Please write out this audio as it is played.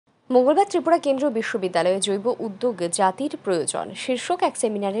মঙ্গলবার ত্রিপুরা কেন্দ্রীয় বিশ্ববিদ্যালয়ে জৈব উদ্যোগ জাতির প্রয়োজন শীর্ষক এক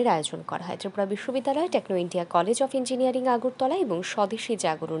সেমিনারের আয়োজন করা হয়। ত্রিপুরা বিশ্ববিদ্যালয়, techno India college of engineering Agartala এবং স্বদেশী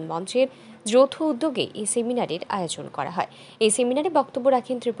জাগরণ মঞ্চের যৌথ উদ্যোগে এই সেমিনারের আয়োজন করা হয়। এই সেমিনারে বক্তব্য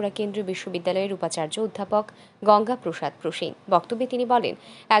রাখেন ত্রিপুরা কেন্দ্রীয় বিশ্ববিদ্যালয়ের উপাচার্য অধ্যাপক গঙ্গা প্রসাদ প্রসেন। বক্তব্যে তিনি বলেন,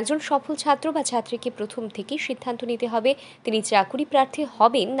 একজন সফল ছাত্র বা ছাত্রীকে প্রথম থেকেই সিদ্ধান্ত নিতে হবে তিনি চাকুরি প্রার্থী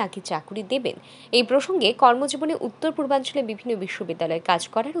হবেন নাকি চাকুরি দেবেন। এই প্রসঙ্গে কর্মজীবনে উত্তর পূর্বাঞ্চলে বিভিন্ন বিশ্ববিদ্যালয়ে কাজ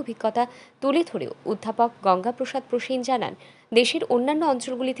করার অভিজ্ঞতা তুলে ধরেও অধ্যাপক গঙ্গা প্রসাদ প্রসেন জানান, দেশের অন্যান্য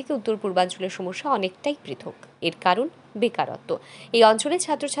অঞ্চলগুলি থেকে উত্তর পূর্বাঞ্চলের সমস্যা অনেকটাই পৃথক। এর কারণ বেকারত্ব। এই অঞ্চলের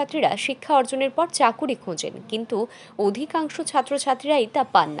ছাত্রছাত্রীরা শিক্ষা অর্জনের পর চাকুরি খোঁজেন, কিন্তু অধিকাংশ ছাত্রছাত্রীরাই তা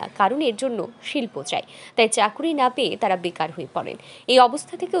পান না, কারণ এর জন্য শিল্প চাই। তাই চাকুরি না পেয়ে তারা বেকার হয়ে পড়েন। এই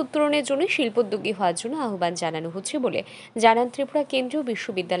অবস্থা থেকে উত্তরণের জন্য শিল্পোদ্যোগী হওয়ার জন্য আহ্বান জানানো হচ্ছে বলে জানান ত্রিপুরা কেন্দ্রীয়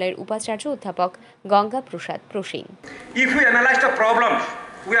বিশ্ববিদ্যালয়ের উপাচার্য অধ্যাপক গঙ্গা প্রসাদ প্রসেন।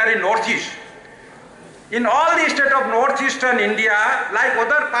 We are in Northeast. In all the state of Northeastern India, like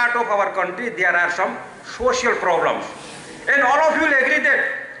other part of our country, there are some social problems. And all of you will agree that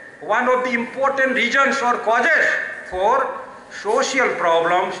one of the important reasons or causes for social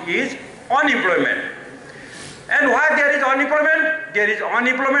problems is unemployment. And why there is unemployment? There is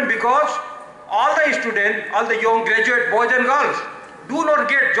unemployment because all the students, all the young graduate boys and girls do not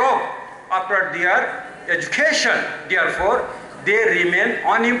get job after their education. Therefore, they remain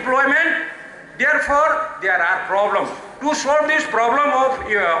unemployment. Therefore, there are problems. To solve this problem of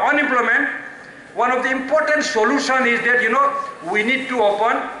unemployment, one of the important solution is that we need to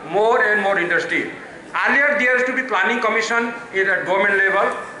open more and more industry. Earlier, there used to be planning commission at government level.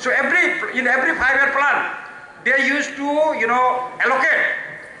 So in every 5-year plan, they used to allocate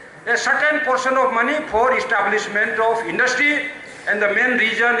a certain portion of money for establishment of industry, and the main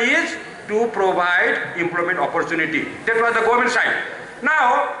reason is to provide employment opportunity. That was the government side. Now,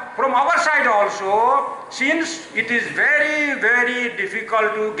 from our side also, since it is very, very difficult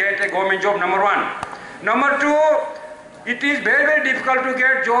to get a government job, number one. Number two, it is very, very difficult to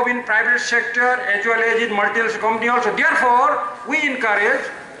get job in private sector as well as in multinational company also. Therefore, we encourage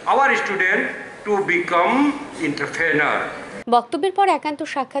our students to become entrepreneur. বক্তব্যের পর একান্ত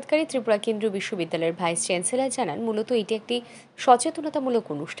সাক্ষাৎকারে ত্রিপুরা কেন্দ্রীয় বিশ্ববিদ্যালয়ের vice chancellor জানান, মূলত এটি একটি সচেতনতামূলক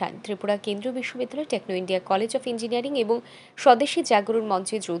অনুষ্ঠান। ত্রিপুরা কেন্দ্রীয় বিশ্ববিদ্যালয়, techno India college of engineering এবং স্বদেশী জাগরণ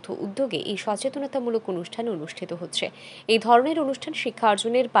মঞ্চের যৌথ উদ্যোগে এই সচেতনতামূলক অনুষ্ঠান অনুষ্ঠিত হচ্ছে। এই ধরনের অনুষ্ঠান শিক্ষা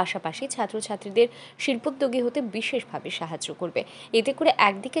অর্জনের পাশাপাশি ছাত্রছাত্রীদের শিল্পোদ্যোগী হতে বিশেষভাবে সাহায্য করবে। এতে করে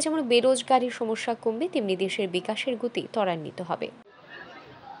একদিকে যেমন বেরোজগারির সমস্যা কমবে, তেমনি দেশের বিকাশের গতি ত্বরান্বিত হবে।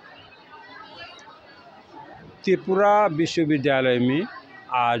 त्रिपुरा विश्वविद्यालय में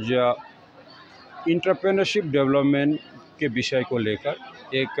आज एंटरप्रेन्योरशिप डेवलपमेंट के विषय को लेकर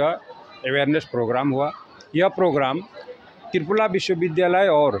एक अवेयरनेस प्रोग्राम हुआ। यह प्रोग्राम त्रिपुरा विश्वविद्यालय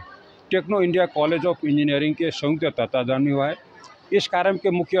और techno India college of engineering के संयुक्त तत्वाधान में हुआ है। इस कार्यक्रम के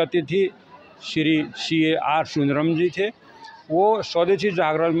मुख्य अतिथि श्री CAR सुंदरम जी थे। वो स्वदेशी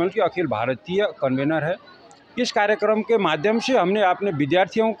जागरण मंच के अखिल भारतीय कन्वेनर है। इस कार्यक्रम के माध्यम से हमने अपने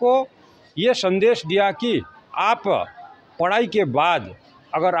विद्यार्थियों को ये संदेश दिया कि आप पढ़ाई के बाद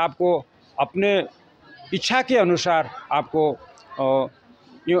अगर आपको अपने इच्छा के अनुसार आपको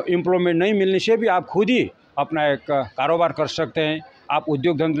एम्प्लॉयमेंट नहीं मिलने से भी आप खुद ही अपना एक कारोबार कर सकते हैं, आप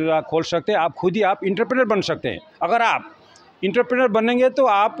उद्योग धंधा खोल सकते हैं, आप खुद ही आप एंटरप्रेन्योर बन सकते हैं। अगर आप एंटरप्रेन्योर बनेंगे तो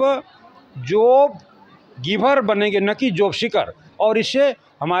आप जॉब गिवर बनेंगे, न कि जॉब सीकर, और इससे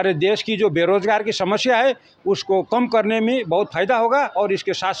हमारे देश की जो बेरोजगार की समस्या है उसको कम करने में बहुत फ़ायदा होगा और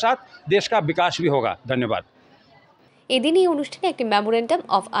इसके साथ साथ देश का विकास भी होगा। धन्यवाद। এদিন এই অনুষ্ঠানে একটি মেমোরেন্ডাম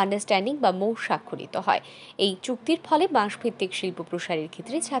অফ আন্ডারস্ট্যান্ডিং বা মৌ স্বাক্ষরিত হয়। এই চুক্তির ফলে বাঁশভিত্তিক শিল্প প্রসারের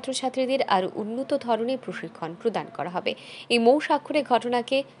ক্ষেত্রে ছাত্রছাত্রীদের আরও উন্নত ধরনের প্রশিক্ষণ প্রদান করা হবে। এই মৌ স্বাক্ষরের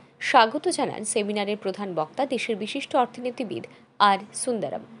ঘটনাকে স্বাগত জানান সেমিনারের প্রধান বক্তা, দেশের বিশিষ্ট অর্থনীতিবিদ আর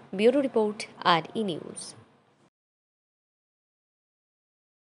সুন্দরম। ব্যুরো রিপোর্ট, আর ই নিউজ।